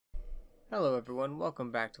Hello everyone, welcome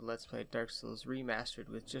back to Let's Play Dark Souls Remastered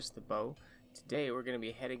with just the bow. Today we're going to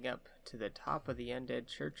be heading up to the top of the undead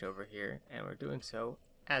church over here, and we're doing so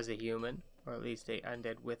as a human, or at least a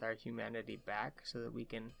undead with our humanity back, so that we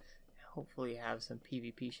can hopefully have some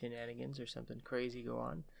PvP shenanigans or something crazy go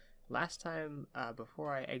on. Last time,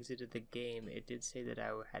 before I exited the game, it did say that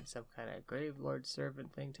I had some kind of Grave Lord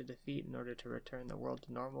servant thing to defeat in order to return the world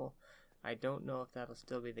to normal. I don't know if that'll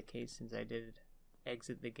still be the case since I did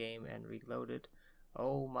exit the game and reloaded.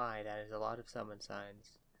 Oh my, that is a lot of summon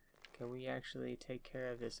signs. Can we actually take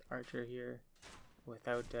care of this archer here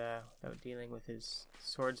without dealing with his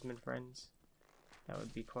swordsman friends? That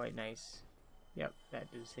would be quite nice. Yep,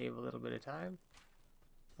 that did save a little bit of time.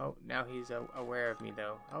 Oh, now he's aware of me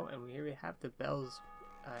though. Oh, and here we have the bells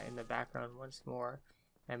in the background once more.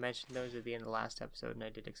 I mentioned those at the end of the last episode, and I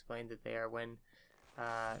did explain that they are when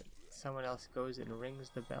someone else goes and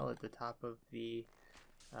rings the bell at the top of the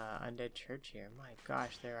undead church here. My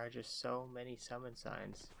gosh, there are just so many summon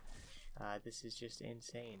signs. This is just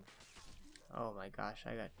insane. Oh my gosh,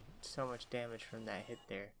 I got so much damage from that hit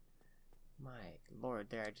there. My lord,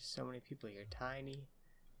 there are just so many people here. Tiny,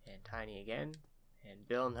 and Tiny again, and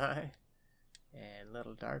Bill Nye, and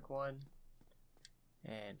Little Dark One,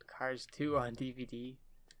 and Cars 2 on DVD.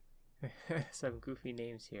 Some goofy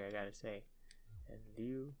names here, I gotta say. And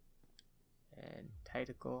Liu, and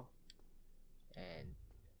Titacle, and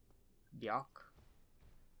Yok,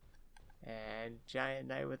 and Giant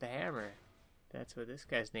Knight with a Hammer. That's what this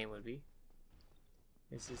guy's name would be.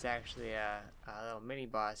 This is actually a little mini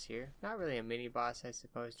boss here. Not really a mini boss, I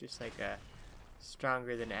suppose, just like a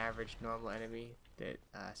stronger than average normal enemy that,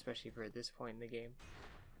 especially for this point in the game.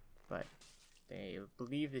 But they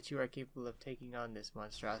believe that you are capable of taking on this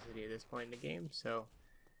monstrosity at this point in the game, so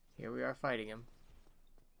here we are fighting him.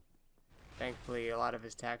 Thankfully, a lot of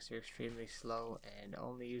his attacks are extremely slow and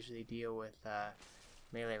only usually deal with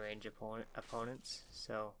melee range opponents,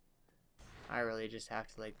 so I really just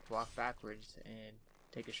have to like walk backwards and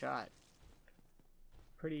take a shot.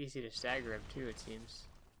 Pretty easy to stagger him too, it seems.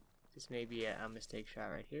 This may be a mistake shot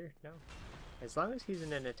right here. No. As long as he's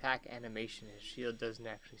in an attack animation, his shield doesn't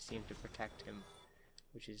actually seem to protect him,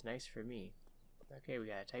 which is nice for me. Okay, we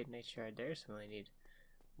got a Titanite shard there, so we only need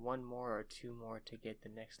one more or two more to get the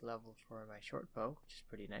next level for my short bow, which is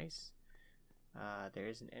pretty nice. There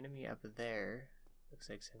is an enemy up there. Looks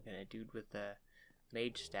like some kind of dude with a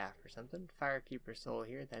mage staff or something. Firekeeper soul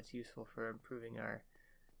here. That's useful for improving our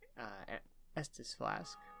Estus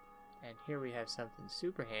flask. And here we have something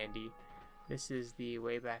super handy. This is the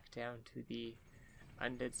way back down to the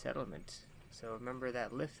undead settlement. So remember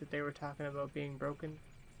that lift that they were talking about being broken?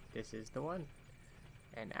 This is the one.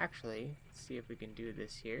 And actually, let's see if we can do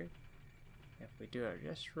this here. If we do it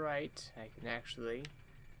just right, I can actually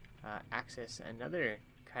access another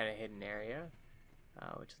kind of hidden area,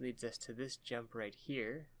 which leads us to this jump right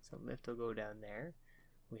here. So lift will go down there.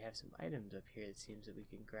 We have some items up here it seems that we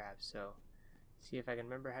can grab, so see if I can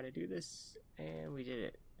remember how to do this. And we did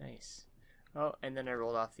it. Nice. Oh, and then I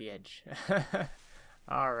rolled off the edge.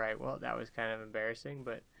 Alright, well that was kind of embarrassing,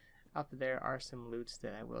 but up there are some loots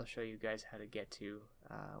that I will show you guys how to get to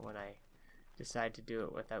when I decide to do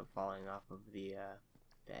it without falling off of the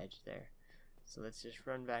edge there. So let's just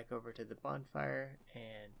run back over to the bonfire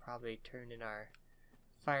and probably turn in our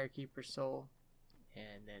Firekeeper soul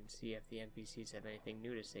and then see if the NPCs have anything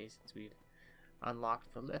new to say since we've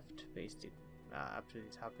unlocked the lift basically up to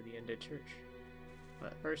the top of the undead church.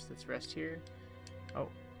 But first let's rest here. Oh,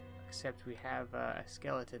 except we have a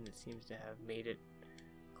skeleton that seems to have made it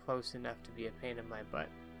close enough to be a pain in my butt,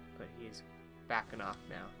 but he's backing off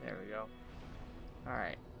now. There we go.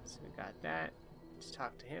 Alright, so we got that. Let's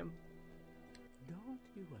talk to him. Don't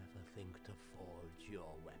you ever think to forge your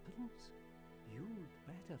weapons? You'd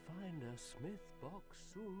better find a smith box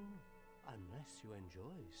soon, unless you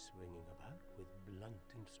enjoy swinging about with blunt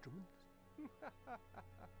instruments.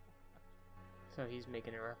 So he's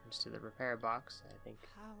making a reference to the repair box, I think.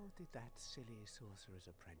 How did that silly sorcerer's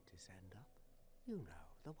apprentice end up? You know,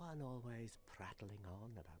 the one always prattling on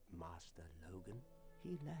about Master Logan.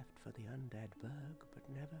 He left for the undead burg, but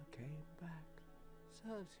never came back.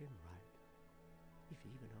 Serves him right. If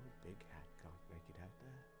even old Big Hat can't make it out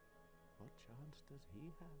there, what chance does he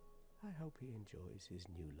have? I hope he enjoys his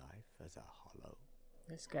new life as a hollow.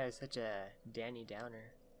 This guy is such a Danny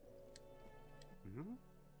Downer.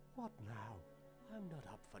 What now? I'm not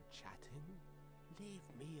up for chatting. Leave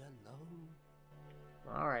me alone.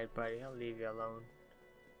 Alright, buddy, I'll leave you alone.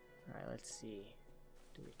 Alright, let's see.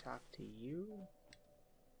 Do we talk to you?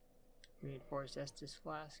 Reinforced Estus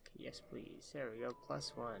flask? Yes, please. There we go,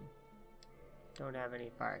 +1. Don't have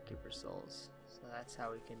any Firekeeper souls, so that's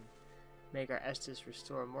how we can make our Estus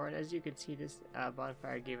restore more. And as you can see, this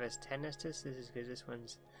bonfire gave us 10 Estus. This is because this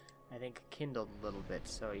one's, I think, kindled a little bit,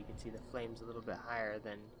 so you can see the flame's a little bit higher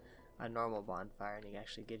than a normal bonfire, and it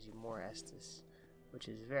actually gives you more Estus, which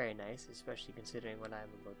is very nice, especially considering what I'm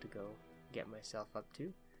about to go get myself up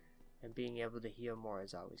to. And being able to heal more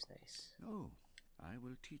is always nice. Oh, I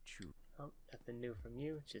will teach you. Oh, nothing new from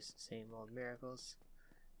you, just the same old miracles.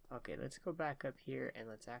 Okay, let's go back up here and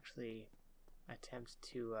let's actually attempt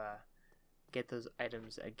to get those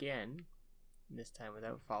items again, this time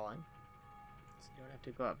without falling. So you don't have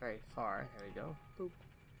to go up very far. There we go. Boop.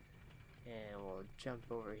 And we'll jump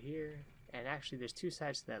over here. And actually there's two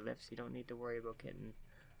sides to that lift, so you don't need to worry about getting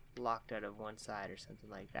locked out of one side or something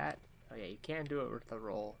like that. Oh yeah, you can do it with the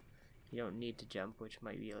roll. You don't need to jump, which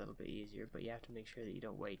might be a little bit easier, but you have to make sure that you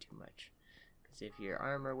don't weigh too much. Because if your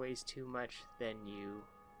armor weighs too much, then you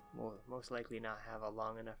will most likely not have a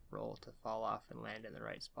long enough roll to fall off and land in the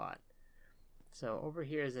right spot. So over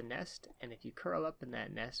here is a nest, and if you curl up in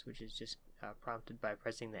that nest, which is just prompted by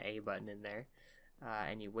pressing the A button in there,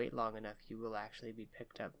 and you wait long enough, you will actually be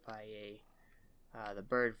picked up by the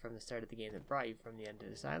bird from the start of the game that brought you from the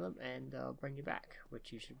Undead Asylum, and they'll bring you back,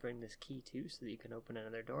 which you should bring this key to so that you can open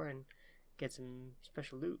another door and get some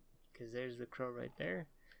special loot, because there's the crow right there.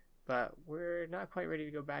 But we're not quite ready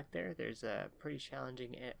to go back there. There's a pretty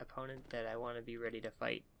challenging opponent that I want to be ready to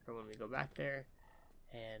fight for when we go back there,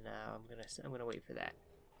 and I'm gonna wait for that.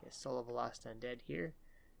 Okay, Soul of a Lost Undead here,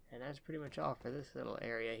 and that's pretty much all for this little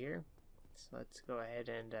area here. So let's go ahead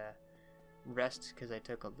and rest, because I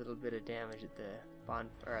took a little bit of damage at the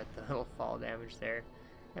at the little fall damage there,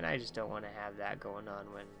 and I just don't want to have that going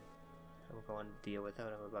on when I'm going to deal with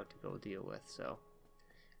what I'm about to go deal with. So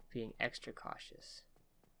being extra cautious.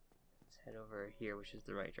 Let's head over here, which is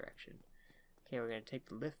the right direction. Okay, we're going to take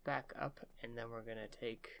the lift back up, and then we're going to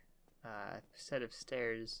take a set of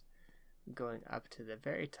stairs going up to the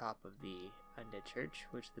very top of the Undead Church,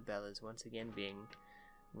 which the bell is once again being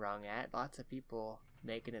rung at. Lots of people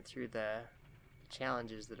making it through the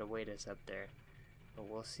challenges that await us up there, but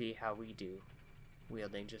we'll see how we do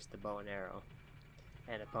wielding just the bow and arrow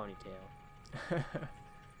and a ponytail.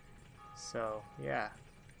 So yeah,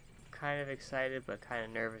 kind of excited but kind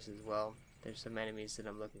of nervous as well. There's some enemies that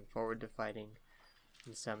I'm looking forward to fighting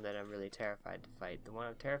and some that I'm really terrified to fight. The one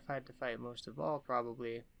I'm terrified to fight most of all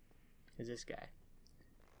probably is this guy.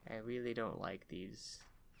 I really don't like these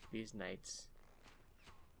knights,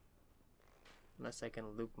 unless I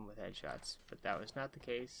can loop them with headshots, but that was not the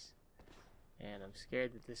case, and I'm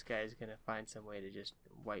scared that this guy is going to find some way to just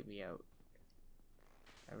wipe me out.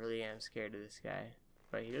 I really am scared of this guy,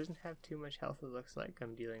 but he doesn't have too much health, it looks like.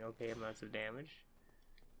 I'm dealing okay amounts of damage.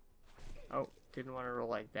 Oh, didn't want to roll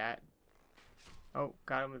like that. Oh,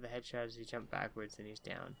 got him with the headshot as he jumped backwards and he's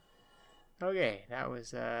down. Okay, that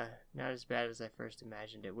was not as bad as I first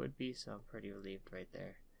imagined it would be, so I'm pretty relieved right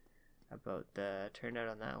there about the turnout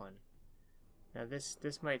on that one. Now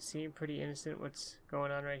this might seem pretty innocent what's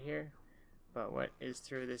going on right here, but what is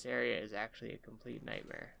through this area is actually a complete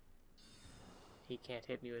nightmare. He can't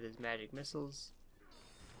hit me with his magic missiles,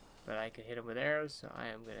 but I can hit him with arrows, so I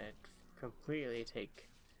am going to completely take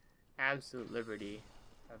absolute liberty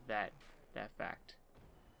of that fact.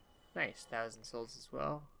 Nice, 1,000 souls as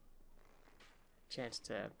well. Chance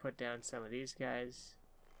to put down some of these guys,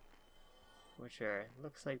 which are,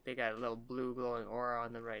 looks like they got a little blue glowing aura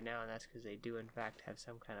on them right now, and that's because they do in fact have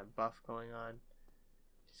some kind of buff going on.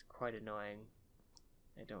 It's quite annoying.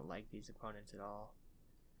 I don't like these opponents at all,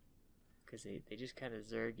 because they just kind of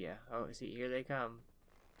zerg you. Oh, see, here they come.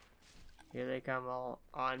 Here they come all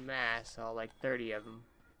en masse, all like 30 of them.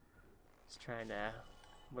 Just trying to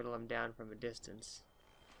whittle them down from a distance.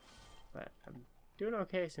 But I'm doing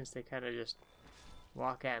okay since they kind of just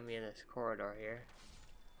walk at me in this corridor here.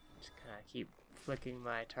 Just kind of keep flicking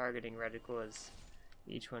my targeting reticle as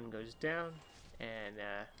each one goes down, and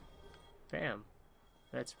bam.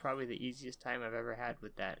 That's probably the easiest time I've ever had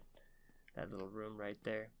with that little room right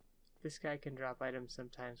there. This guy can drop items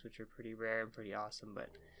sometimes, which are pretty rare and pretty awesome, but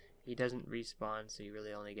he doesn't respawn, so you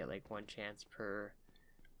really only get like one chance per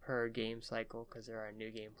game cycle, because there are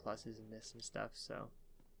new game pluses in this and stuff, so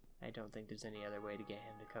I don't think there's any other way to get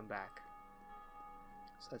him to come back.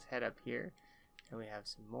 So let's head up here, and we have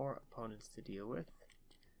some more opponents to deal with,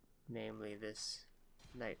 namely this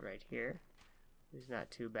knight right here, who's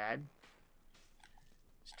not too bad.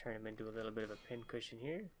 Just turn him into a little bit of a pincushion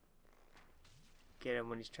here. Get him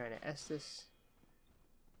when he's trying to Estus.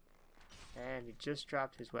 And he just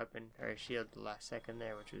dropped his weapon, or his shield, the last second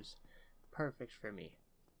there, which was perfect for me.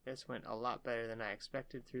 This went a lot better than I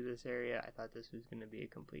expected through this area. I thought this was going to be a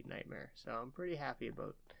complete nightmare. So I'm pretty happy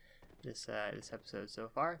about this episode so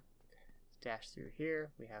far. dash through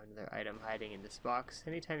here. We have another item hiding in this box.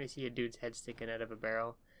 Anytime you see a dude's head sticking out of a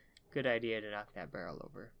barrel, good idea to knock that barrel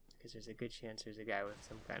over, because there's a good chance there's a guy with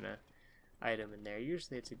some kind of item in there.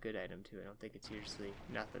 Usually it's a good item too. I don't think it's usually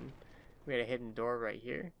nothing. We got a hidden door right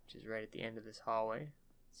here, which is right at the end of this hallway.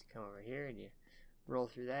 So you come over here and you roll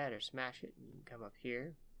through that or smash it, and you can come up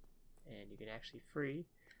here and you can actually free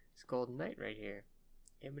this golden knight right here.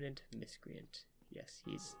 Imminent miscreant. Yes,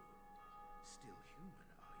 he's Still human,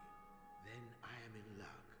 are you? Then I am in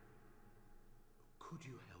luck. Could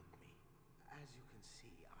you help me? As you can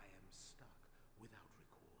see, I am stuck without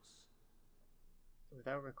recourse.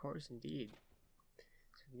 without recourse indeed.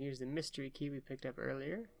 So we can use the mystery key we picked up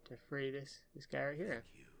earlier to free this guy right here.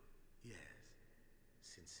 Thank you. Yes,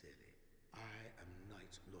 sincerely. I am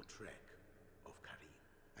Knight Lautrec of Karim.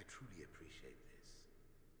 I truly appreciate this,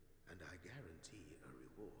 and I guarantee a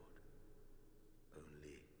reward.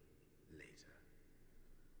 Only later.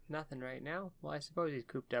 Nothing right now. Well, I suppose he's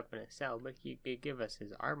cooped up in a cell, but he could give us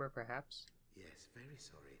his armor, perhaps. Yes, very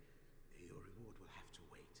sorry. Your reward will have to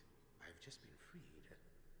wait. I've just been freed.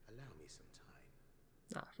 Allow me some time.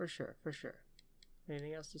 Ah, for sure, for sure.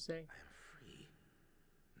 Anything else to say? I am free.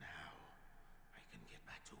 Now, I can get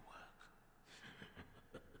back to work.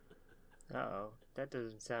 Uh-oh, that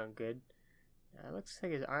doesn't sound good. Looks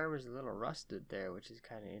like his armor's a little rusted there, which is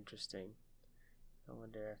kind of interesting. I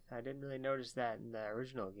wonder if... I didn't really notice that in the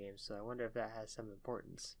original game, so I wonder if that has some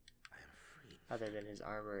importance. I am free. Other than his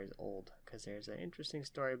armor is old, because there's an interesting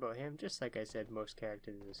story about him. Just like I said, most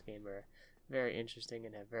characters in this game are very interesting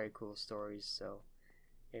and have very cool stories, so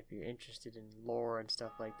if you're interested in lore and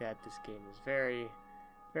stuff like that, this game is very,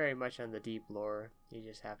 very much on the deep lore. You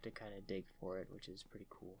just have to kind of dig for it, which is pretty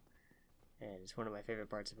cool. And it's one of my favorite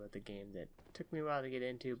parts about the game that took me a while to get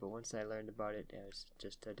into, but once I learned about it, I was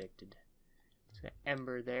just addicted. So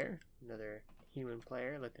Ember there, another human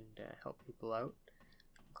player looking to help people out.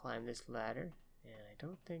 Climb this ladder, and I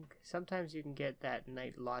don't think... Sometimes you can get that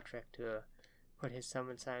Knight Lautrec to put his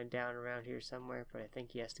summon sign down around here somewhere, but I think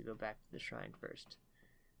he has to go back to the shrine first.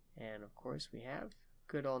 And of course we have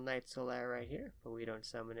good old Knight Solaire right here, but we don't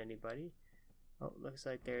summon anybody. Oh, looks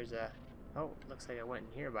like there's a... Oh, looks like I went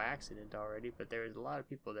in here by accident already, but there was a lot of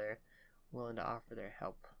people there willing to offer their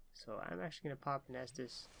help. So I'm actually going to pop in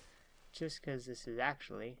Estus, just because this is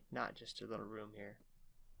actually not just a little room here.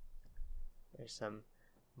 There's some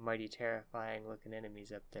mighty terrifying looking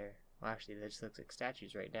enemies up there. Well, actually, that just looks like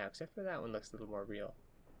statues right now, except for that one looks a little more real.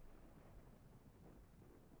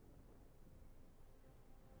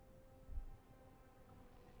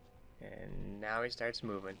 And now he starts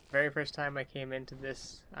moving. Very first time I came into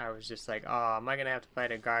this, I was just like, oh, am I going to have to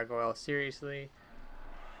fight a gargoyle? Seriously?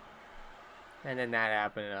 And then that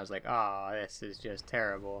happened, and I was like, oh, this is just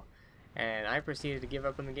terrible. And I proceeded to give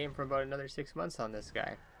up on the game for about another 6 months on this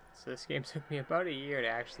guy. So this game took me about a year to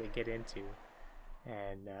actually get into.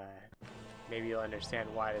 And maybe you'll understand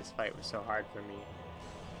why this fight was so hard for me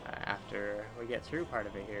after we get through part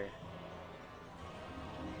of it here.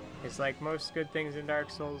 It's like most good things in Dark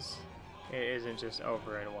Souls, it isn't just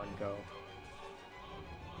over in one go.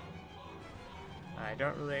 I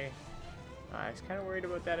don't really... I was kind of worried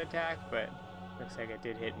about that attack, but looks like it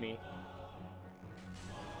did hit me.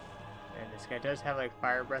 And this guy does have like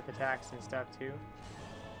fire breath attacks and stuff too,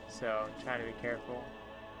 so I'm trying to be careful.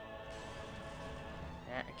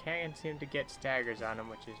 I can't seem to get staggers on him,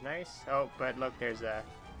 which is nice. Oh, but look, there's a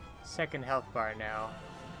second health bar now.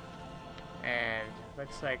 And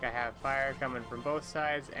looks like I have fire coming from both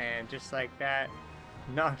sides, and just like that,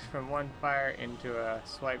 knocked from one fire into a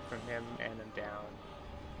swipe from him, and I'm down.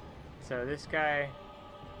 So this guy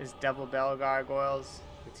is double Bell Gargoyles,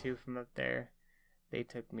 the two from up there. They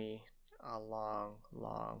took me a long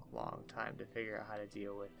time to figure out how to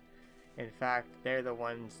deal with. In fact, they're the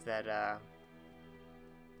ones that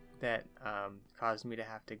caused me to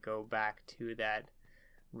have to go back to that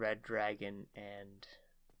red dragon and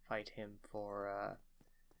fight him for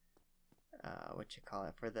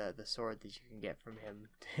for the sword that you can get from him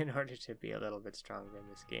in order to be a little bit stronger in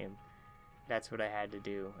this game. That's what I had to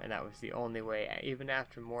do, and that was the only way. Even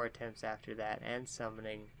after more attempts after that and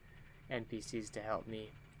summoning NPCs to help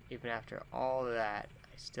me, even after all of that,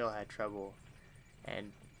 I still had trouble.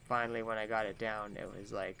 And finally, when I got it down, it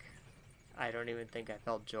was like, I don't even think I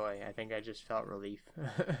felt joy. I think I just felt relief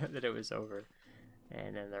that it was over.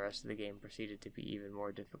 And then the rest of the game proceeded to be even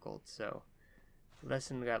more difficult. So,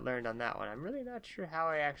 lesson got learned on that one. I'm really not sure how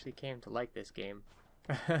I actually came to like this game.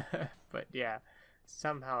 But yeah,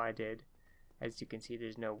 somehow I did. As you can see,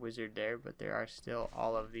 there's no wizard there, but there are still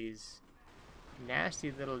all of these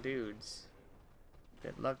nasty little dudes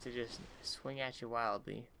that love to just swing at you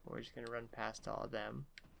wildly. We're just going to run past all of them.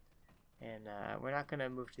 And we're not going to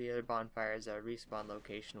move to the other bonfire as our respawn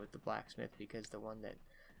location with the blacksmith, because the one that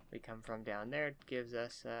we come from down there gives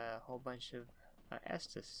us a whole bunch of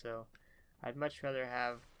Estus. So I'd much rather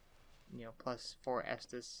have, you know, +4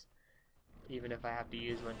 Estus, even if I have to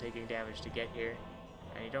use one taking damage to get here.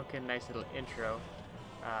 And you don't get a nice little intro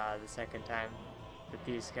the second time that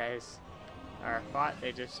these guys are fought.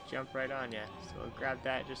 They just jump right on you. So I'll grab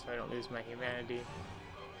that just so I don't lose my humanity,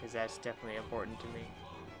 because that's definitely important to me.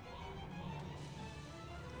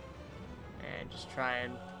 And just try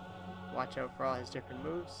and watch out for all his different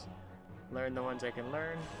moves, learn the ones I can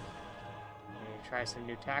learn, and try some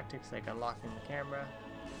new tactics like unlocking the camera.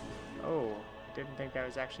 Oh, didn't think that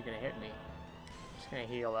was actually going to hit me. Just going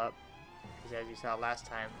to heal up, because as you saw last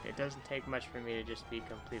time, it doesn't take much for me to just be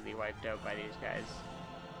completely wiped out by these guys.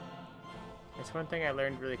 It's one thing I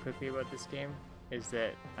learned really quickly about this game, is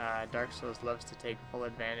that Dark Souls loves to take full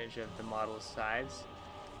advantage of the model's size.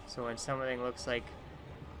 So when something looks like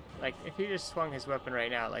if you just swung his weapon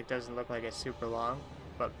right now, it doesn't look like it's super long,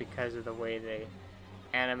 but because of the way they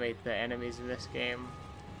animate the enemies in this game,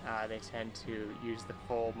 they tend to use the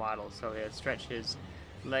full model. So he'll stretch his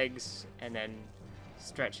legs and then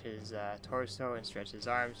stretch his torso and stretch his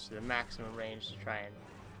arms to the maximum range to try and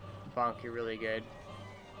bonk you really good.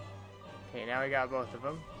 Okay, now we got both of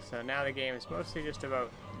them. So now the game is mostly just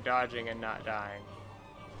about dodging and not dying,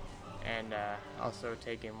 and also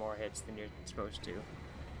taking more hits than you're supposed to.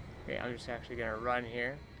 Okay, I'm just actually gonna run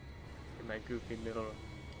here, get my goofy little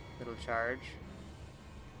charge,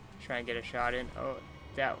 try and get a shot in. Oh,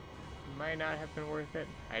 that might not have been worth it.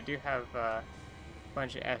 I do have a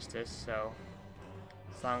bunch of Estus, so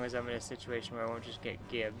as long as I'm in a situation where I won't just get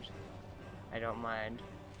gibbed, I don't mind.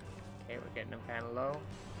 Okay, we're getting them kind of low.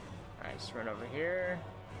 Alright, just run over here,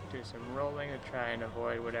 do some rolling to try and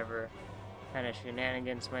avoid whatever kind of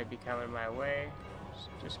shenanigans might be coming my way.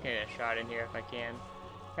 Just get a shot in here if I can.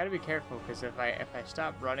 Gotta be careful, because if I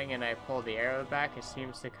stop running and I pull the arrow back, it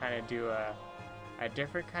seems to kind of do a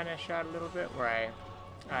different kind of shot a little bit, where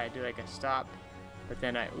I do like a stop, but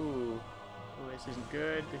then ooh, this isn't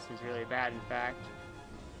good. This is really bad, in fact.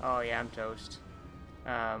 Oh yeah, I'm toast.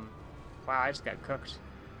 Wow, I just got cooked.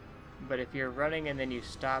 But if you're running and then you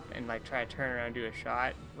stop and try to turn around and do a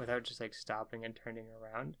shot without just stopping and turning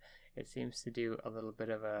around, it seems to do a little bit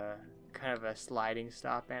of a kind of a sliding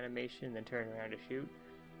stop animation, then turn around to shoot.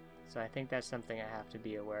 So I think that's something I have to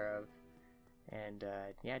be aware of. And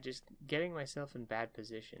yeah, just getting myself in bad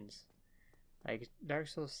positions. Dark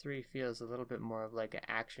Souls 3 feels a little bit more of an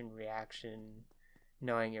action-reaction,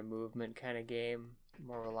 knowing your movement kind of game,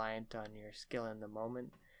 more reliant on your skill in the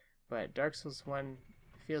moment. But Dark Souls 1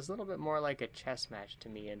 feels a little bit more like a chess match to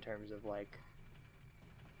me, in terms of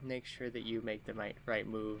make sure that you make the right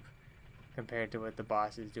move compared to what the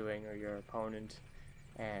boss is doing or your opponent,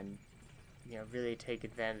 and really take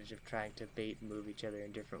advantage of trying to bait and move each other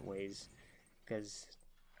in different ways. Because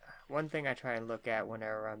one thing I try and look at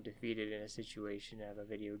whenever I'm defeated in a situation of a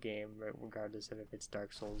video game, regardless of if it's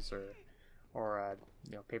Dark Souls or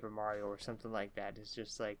Paper Mario or something like that, is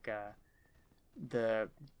just the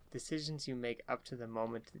decisions you make up to the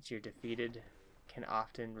moment that you're defeated can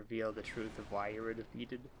often reveal the truth of why you were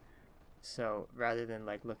defeated. So rather than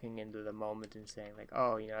looking into the moment and saying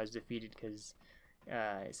oh, I was defeated because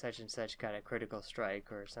such and such got a critical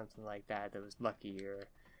strike or something like that was lucky, or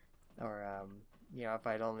if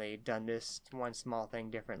I'd only done this one small thing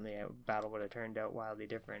differently, battle would have turned out wildly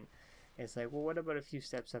different. It's well, what about a few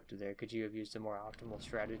steps up to there? Could you have used a more optimal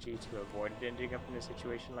strategy to avoid ending up in a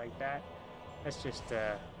situation like that? That's just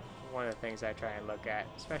one of the things I try and look at,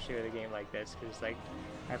 especially with a game like this, because I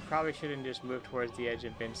probably shouldn't just move towards the edge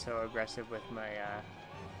and been so aggressive with my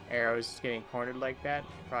arrows getting cornered like that.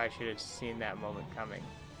 Probably should have seen that moment coming.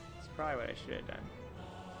 It's probably what I should have done.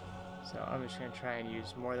 So I'm just going to try and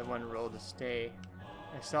use more than one roll to stay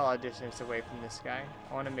a solid distance away from this guy.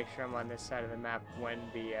 I want to make sure I'm on this side of the map when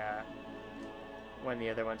the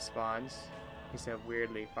other one spawns. He's a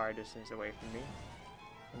weirdly far distance away from me.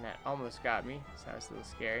 And that almost got me, so that was a little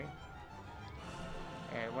scary.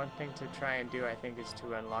 And one thing to try and do, I think, is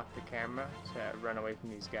to unlock the camera to run away from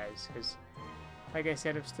these guys. Because, like I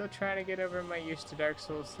said, I'm still trying to get over my used to Dark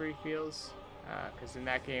Souls 3 feels. Because in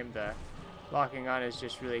that game, the locking on is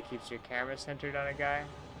just really keeps your camera centered on a guy.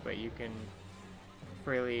 But you can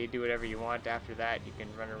freely do whatever you want after that. You can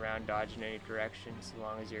run around, dodge in any direction, so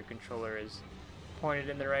long as your controller is pointed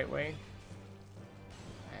in the right way.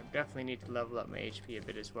 I definitely need to level up my HP a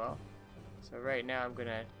bit as well. So right now I'm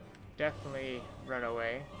gonna definitely run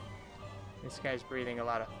away. This guy's breathing a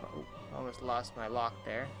lot of... Oh, almost lost my lock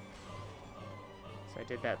there. So I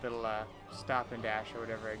did that little stop and dash or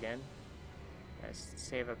whatever again. Let's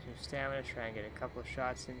save up some stamina, try and get a couple of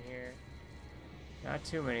shots in here. Not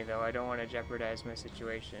too many though, I don't want to jeopardize my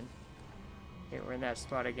situation. Okay, we're in that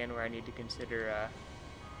spot again where I need to consider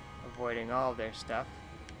avoiding all of their stuff.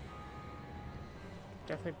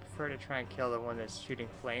 Definitely prefer to try and kill the one that's shooting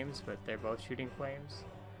flames, but they're both shooting flames.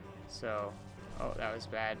 So, oh, that was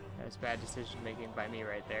bad. That was bad decision making by me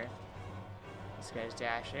right there. This guy's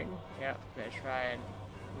dashing. Yep, gonna try and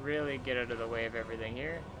really get out of the way of everything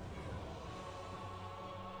here.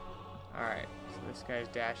 Alright, so this guy's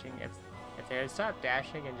dashing. If they had stopped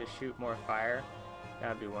dashing and just shoot more fire, that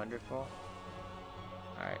would be wonderful.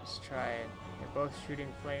 Alright, let's try and... They're both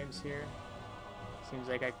shooting flames here. Seems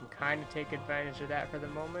like I can kind of take advantage of that for the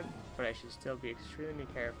moment, but I should still be extremely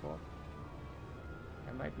careful.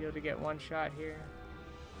 I might be able to get one shot here.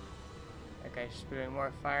 That guy's spewing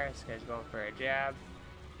more fire. This guy's going for a jab.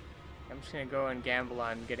 I'm just going to go and gamble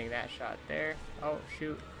on getting that shot there. Oh,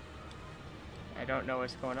 shoot. I don't know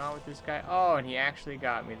what's going on with this guy. Oh, and he actually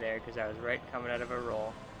got me there because I was right coming out of a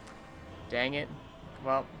roll. Dang it.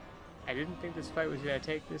 Well, I didn't think this fight was going to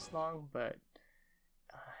take this long, but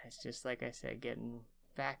it's just like I said, getting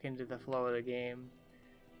back into the flow of the game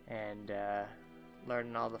and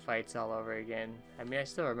learning all the fights all over again. I mean, I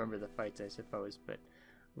still remember the fights, I suppose, but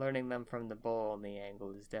learning them from the bow-only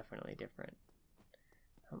angle is definitely different.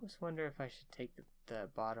 I almost wonder if I should take the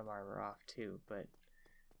bottom armor off too, but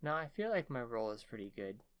no, I feel like my roll is pretty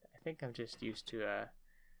good. I think I'm just used to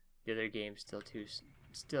the other game still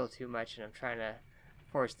too much, and I'm trying to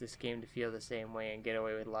force this game to feel the same way and get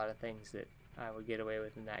away with a lot of things that I would get away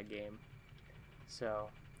with in that game. So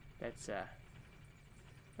that's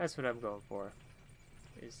what I'm going for,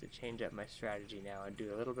 is to change up my strategy now and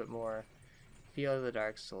do a little bit more feel the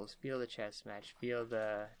Dark Souls, feel the chess match, feel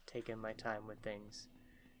the taking my time with things,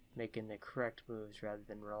 making the correct moves rather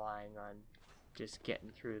than relying on just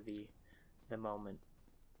getting through the moment.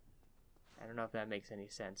 I don't know if that makes any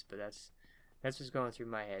sense, but that's what's going through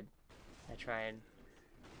my head. I try and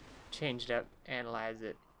change it up, analyze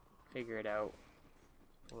it, figure it out.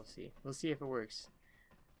 We'll see. We'll see if it works.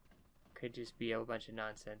 Could just be a whole bunch of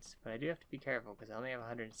nonsense, but I do have to be careful because I only have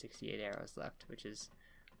 168 arrows left, which is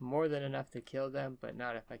more than enough to kill them, but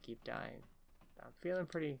not if I keep dying. I'm feeling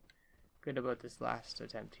pretty good about this last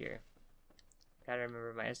attempt here. Gotta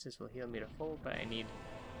remember my Estus will heal me to full, but I need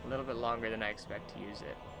a little bit longer than I expect to use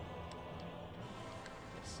it.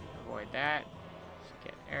 Let's see, avoid that. Just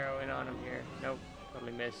get an arrow in on him here. Nope,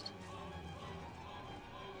 totally missed.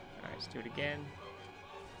 Alright, let's do it again.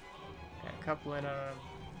 Got a couple in on him.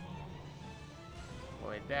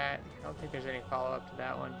 Avoid that. I don't think there's any follow-up to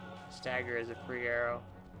that one. Stagger is a free arrow.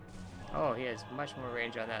 Oh, he has much more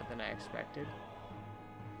range on that than I expected.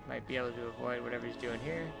 Might be able to avoid whatever he's doing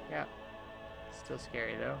here. Yeah. Still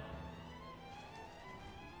scary though.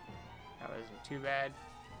 That wasn't too bad.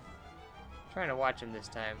 I'm trying to watch him this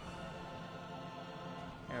time.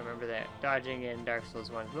 I remember that dodging in Dark Souls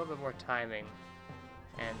 1 is a little bit more timing,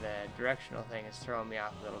 and the directional thing is throwing me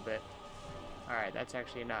off a little bit. Alright, that's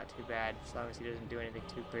actually not too bad, as long as he doesn't do anything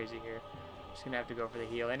too crazy here. Just gonna have to go for the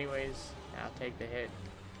heal anyways. I'll take the hit.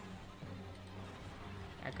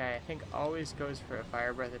 That guy, I think, always goes for a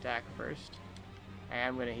fire breath attack first. I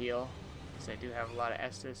am gonna heal, because I do have a lot of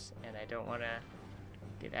Estus, and I don't want to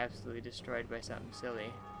get absolutely destroyed by something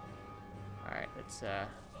silly. Alright, let's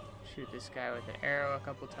shoot this guy with an arrow a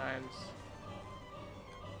couple times.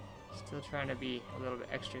 Still trying to be a little bit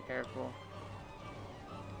extra careful.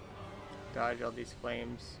 Dodge all these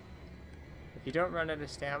flames. If you don't run out of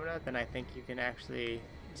stamina, then I think you can actually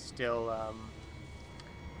still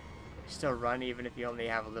run even if you only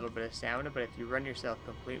have a little bit of stamina. But if you run yourself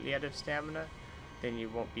completely out of stamina, then you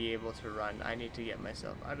won't be able to run. I need to get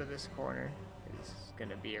myself out of this corner. This is going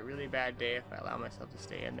to be a really bad day if I allow myself to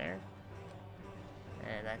stay in there.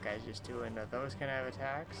 And that guy's just doing those kind of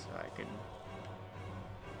attacks, so I can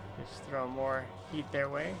just throw more heat their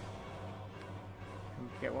way. And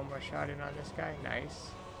get one more shot in on this guy. Nice.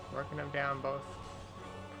 Working them down both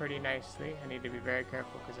pretty nicely. I need to be very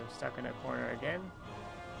careful because I'm stuck in a corner again.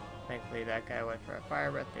 Thankfully that guy went for a fire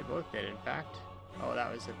breath. They both did, in fact. Oh,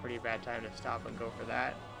 that was a pretty bad time to stop and go for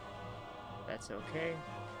that. That's okay.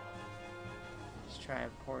 Just try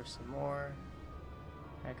and pour some more.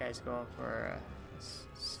 That guy's going for a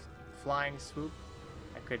flying swoop.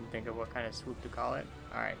 I couldn't think of what kind of swoop to call it.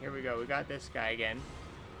 Alright, here we go. We got this guy again.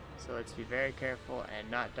 So let's be very careful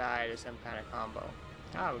and not die to some kind of combo.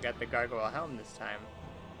 Ah, we got the Gargoyle Helm this time.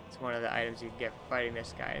 It's one of the items you can get for fighting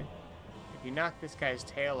this guy. If you knock this guy's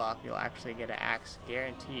tail off, you'll actually get an axe,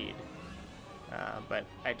 guaranteed. But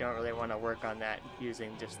I don't really want to work on that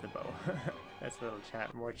using just the bow. That's a little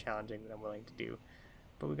more challenging than I'm willing to do.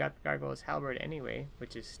 But we got the Gargoyle's Halberd anyway,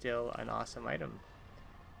 which is still an awesome item.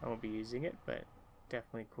 I won't be using it, but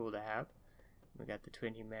definitely cool to have. We got the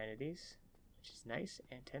Twin Humanities, which is nice,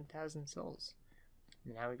 and 10,000 souls.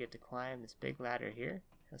 And now we get to climb this big ladder here.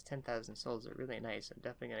 Those 10,000 souls are really nice. I'm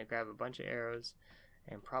definitely going to grab a bunch of arrows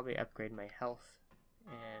and probably upgrade my health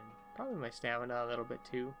and probably my stamina a little bit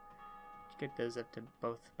too. Get those up to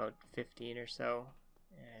both about 15 or so.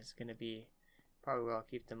 And it's going to be probably where I'll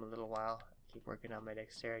keep them a little while. Keep working on my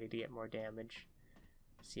dexterity to get more damage.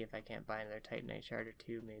 See if I can't buy another Titanite shard or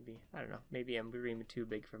two, maybe. I don't know. Maybe I'm dreaming too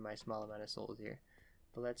big for my small amount of souls here.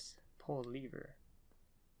 But let's pull a lever.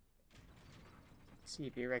 Let's see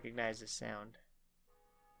if you recognize this sound.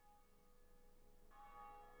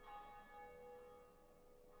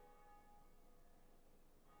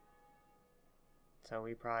 So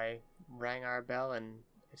we probably rang our bell and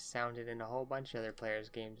it sounded in a whole bunch of other players'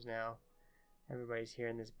 games now. Everybody's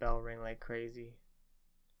hearing this bell ring like crazy.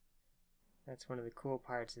 That's one of the cool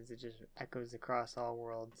parts, is it just echoes across all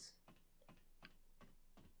worlds.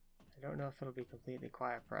 I don't know if it'll be completely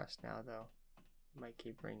quiet for us now though. It might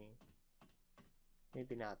keep ringing.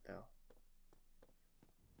 Maybe not though.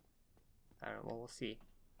 I don't know, well we'll see.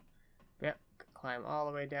 Yep, climb all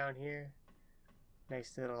the way down here.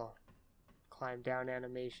 Nice little climb down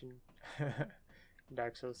animation.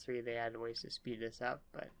 Dark Souls 3 they added ways to speed this up,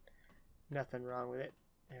 but nothing wrong with it.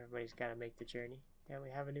 Everybody's got to make the journey. And we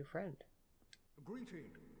have a new friend.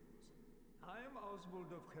 Greetings. I am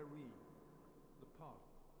Oswald of Careem, the partner.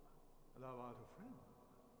 Thou art a friend.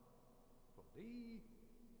 For thee,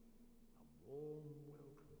 a warm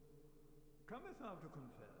welcome. Cometh thou to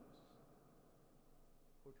confess,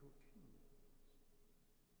 or to accuse?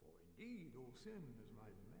 For indeed all sin is my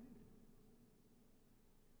domain.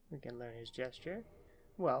 We can learn his gesture.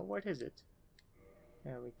 Well, what is it?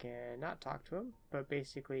 And we can not talk to him, but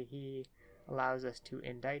basically he allows us to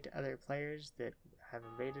indict other players that have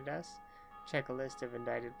invaded us, check a list of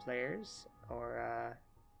indicted players, or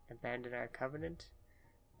abandon our covenant,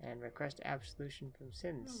 and request absolution from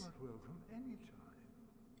sins. Thou art welcome anytime.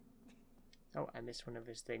 Oh, I missed one of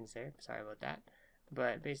his things there. Sorry about that.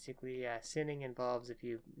 But basically, sinning involves if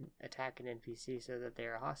you attack an NPC so that they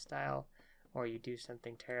are hostile, or you do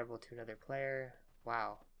something terrible to another player.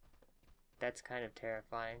 Wow. That's kind of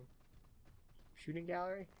terrifying. Shooting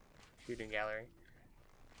gallery? Shooting gallery.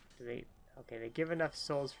 Do they... Okay, they give enough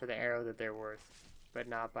souls for the arrow that they're worth, but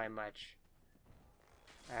not by much.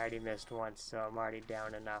 I already missed once, so I'm already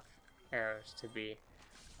down enough arrows to be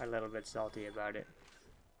a little bit salty about it.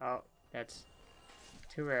 Oh, that's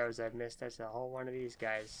 2 arrows I've missed. That's a whole one of these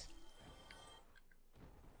guys.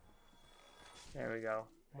 There we go.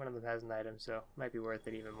 One of them has an item, so might be worth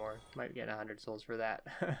it even more. Might get 100 souls for that.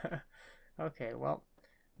 Okay, well,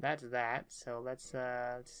 that's that. So let's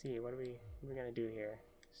see. What are we gonna do here?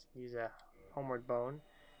 Just use a homeward bone.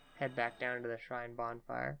 Head back down to the shrine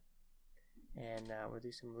bonfire, and we'll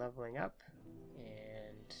do some leveling up,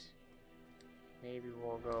 and maybe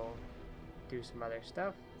we'll go do some other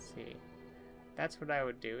stuff. Let's see. That's what I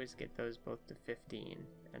would do, is get those both to 15,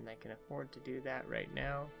 and I can afford to do that right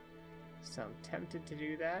now. So I'm tempted to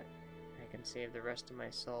do that. I can save the rest of my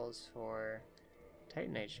souls for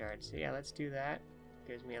Titanite shards. So yeah, let's do that.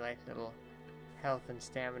 Gives me a nice little health and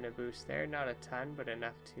stamina boost there. Not a ton, but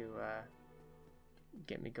enough to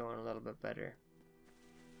get me going a little bit better.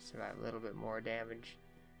 Survive a little bit more damage.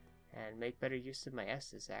 And make better use of my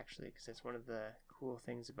Estus, actually, because that's one of the cool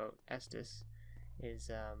things about Estus,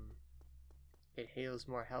 is it heals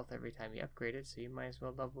more health every time you upgrade it, so you might as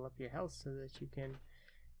well level up your health so that you can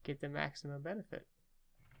get the maximum benefit.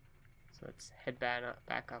 So let's head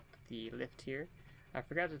back up the lift here. I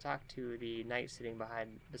forgot to talk to the knight sitting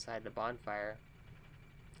beside the bonfire.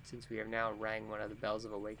 Since we have now rang one of the bells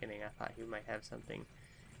of awakening, I thought he might have something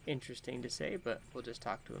interesting to say, but we'll just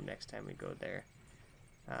talk to him next time we go there.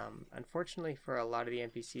 Unfortunately for a lot of the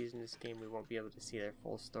NPCs in this game, we won't be able to see their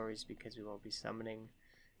full stories because we won't be summoning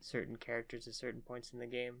certain characters at certain points in the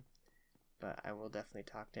game. But I will definitely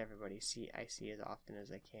talk to everybody I see as often as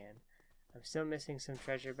I can. I'm still missing some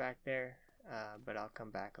treasure back there, but I'll come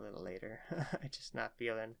back a little later. I'm just not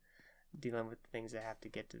dealing with the things I have to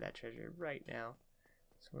get to that treasure right now.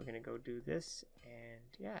 So we're gonna go do this, and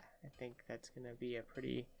yeah, I think that's gonna be a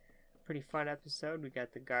pretty fun episode. We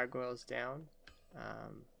got the gargoyles down.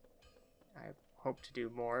 I hope to do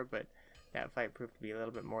more, but that fight proved to be a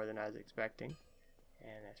little bit more than I was expecting,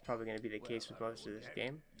 and that's probably going to be the case with most of this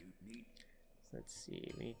game. So let's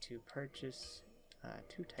see, we need to purchase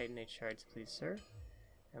 2 Titanite shards, please, sir,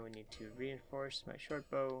 and we need to reinforce my short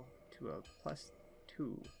bow to a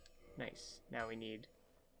 +2. Nice. Now we need...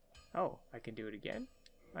 Oh, I can do it again?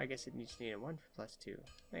 I guess it needs to need a 1 for +2.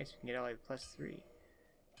 Nice, we can get all the way to +3.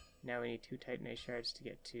 Now we need 2 Titanite shards to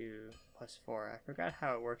get to +4. I forgot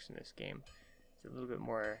how it works in this game. It's a little bit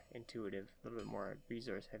more intuitive, a little bit more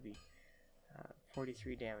resource heavy.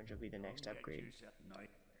 43 damage will be the next upgrade.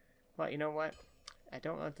 Well, you know what? I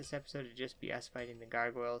don't want this episode to just be us fighting the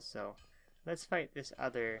gargoyles, so let's fight this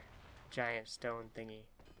other giant stone thingy.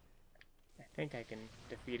 I think I can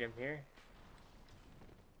defeat him here.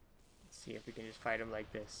 Let's see if we can just fight him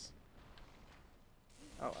like this.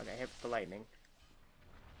 Oh, I got hit with the lightning.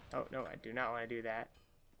 Oh, no, I do not want to do that.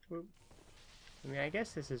 Whoop. I mean, I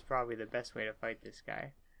guess this is probably the best way to fight this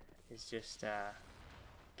guy. Is just,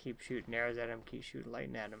 keep shooting arrows at him, keep shooting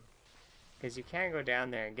lightning at him. Because you can go down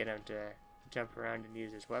there and get him to jump around and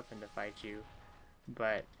use his weapon to fight you.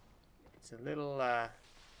 But it's a little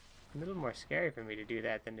more scary for me to do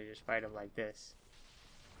that than to just fight him like this.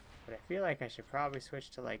 But I feel like I should probably switch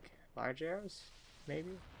to, like, large arrows,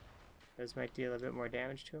 maybe? Those might deal a bit more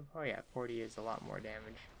damage to him. Oh yeah, 40 is a lot more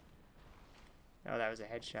damage. Oh, that was a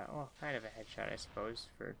headshot. Oh, kind of a headshot, I suppose,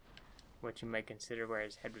 for what you might consider where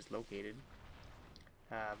his head was located.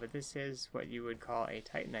 But this is what you would call a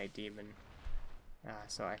Titanite demon.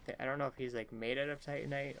 So I don't know if he's like made out of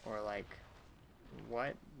Titanite or like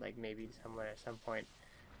what. Like maybe someone at some point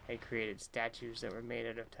had created statues that were made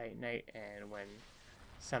out of Titanite, and when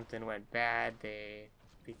something went bad, they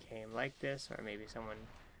became like this, or maybe someone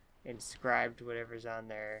inscribed whatever's on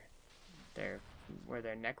their where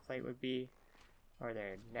their neck plate would be, or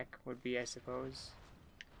their neck would be, I suppose.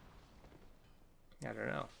 I don't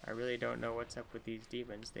know. I really don't know what's up with these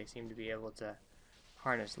demons. They seem to be able to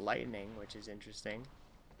harness lightning, which is interesting.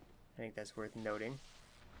 I think that's worth noting.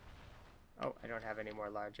 Oh, I don't have any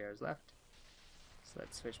more large arrows left. So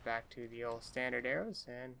let's switch back to the old standard arrows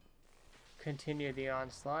and continue the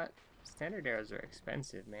onslaught. Standard arrows are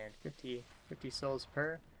expensive, man. 50 souls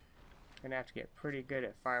per. I'm gonna have to get pretty good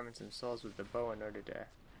at farming some souls with the bow in order to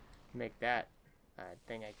make that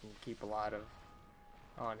thing I can keep a lot of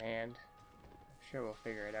on hand. Sure, we'll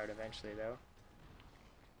figure it out eventually, though.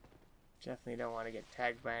 Definitely don't want to get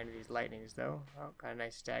tagged by any of these lightnings, though. Oh, got a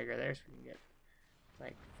nice stagger there, so we can get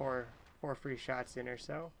like four free shots in or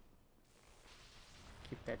so.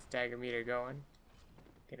 Keep that stagger meter going.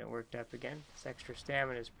 Get it worked up again. This extra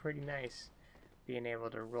stamina is pretty nice. Being able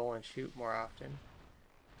to roll and shoot more often.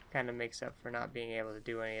 Kind of makes up for not being able to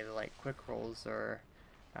do any of the like quick rolls or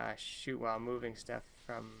shoot while moving stuff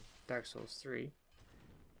from Dark Souls 3.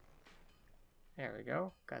 There we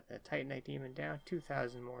go. Got the Titanite demon down.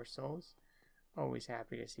 2,000 more souls. Always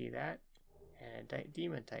happy to see that. And a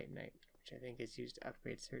demon Titanite, which I think is used to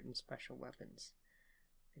upgrade certain special weapons.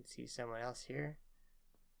 You can see someone else here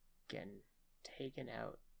getting taken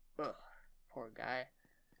out. Ugh, poor guy.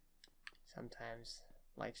 Sometimes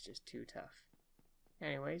life's just too tough.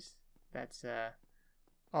 Anyways, that's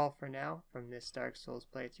all for now from this Dark Souls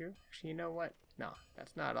playthrough. Actually, you know what? No,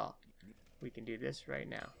 that's not all. We can do this right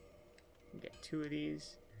now. Get 2 of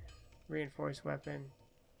these. Reinforced weapon.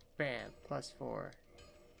 Bam. +4.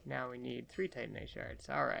 Now we need 3 Titanite shards.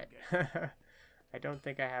 Alright. I don't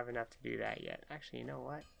think I have enough to do that yet. Actually, you know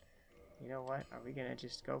what? You know what? Are we gonna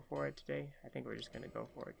just go for it today? I think we're just gonna go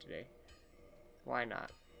for it today. Why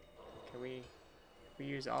not? Can we... If we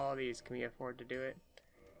use all of these, can we afford to do it?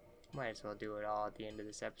 Might as well do it all at the end of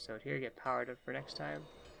this episode. Here, get powered up for next time.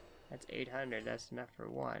 That's 800. That's enough for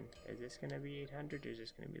 1. Is this going to be 800 or is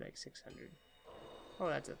this going to be like 600? Oh,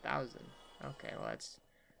 that's 1,000. Okay, well that's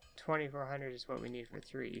 2,400 is what we need for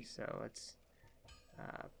 3. So let's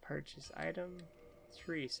purchase item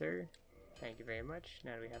 3, sir. Thank you very much.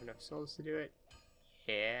 Now do we have enough souls to do it?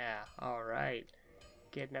 Yeah. All right.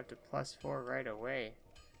 Getting up to +4 right away.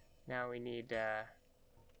 Now we need. I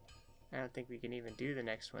don't think we can even do the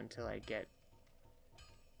next one till I get.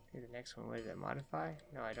 The next one, what is it, modify?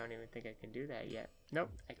 No, I don't even think I can do that yet. Nope,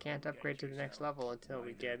 I can't upgrade to the next level until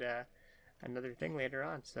we get another thing later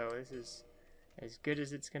on. So this is as good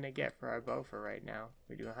as it's going to get for our bow for right now.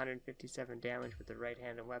 We do 157 damage with the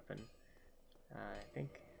right-handed weapon. I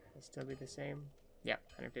think it'll still be the same. Yeah,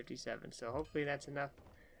 157. So hopefully that's enough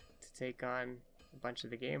to take on a bunch of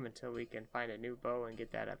the game until we can find a new bow and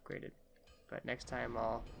get that upgraded. But next time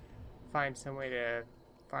I'll find some way to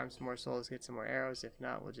farm some more souls, get some more arrows. If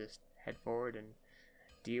not, we'll just head forward and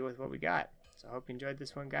deal with what we got. So I hope you enjoyed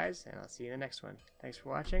this one, guys, and I'll see you in the next one. Thanks for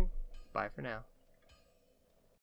watching. Bye for now.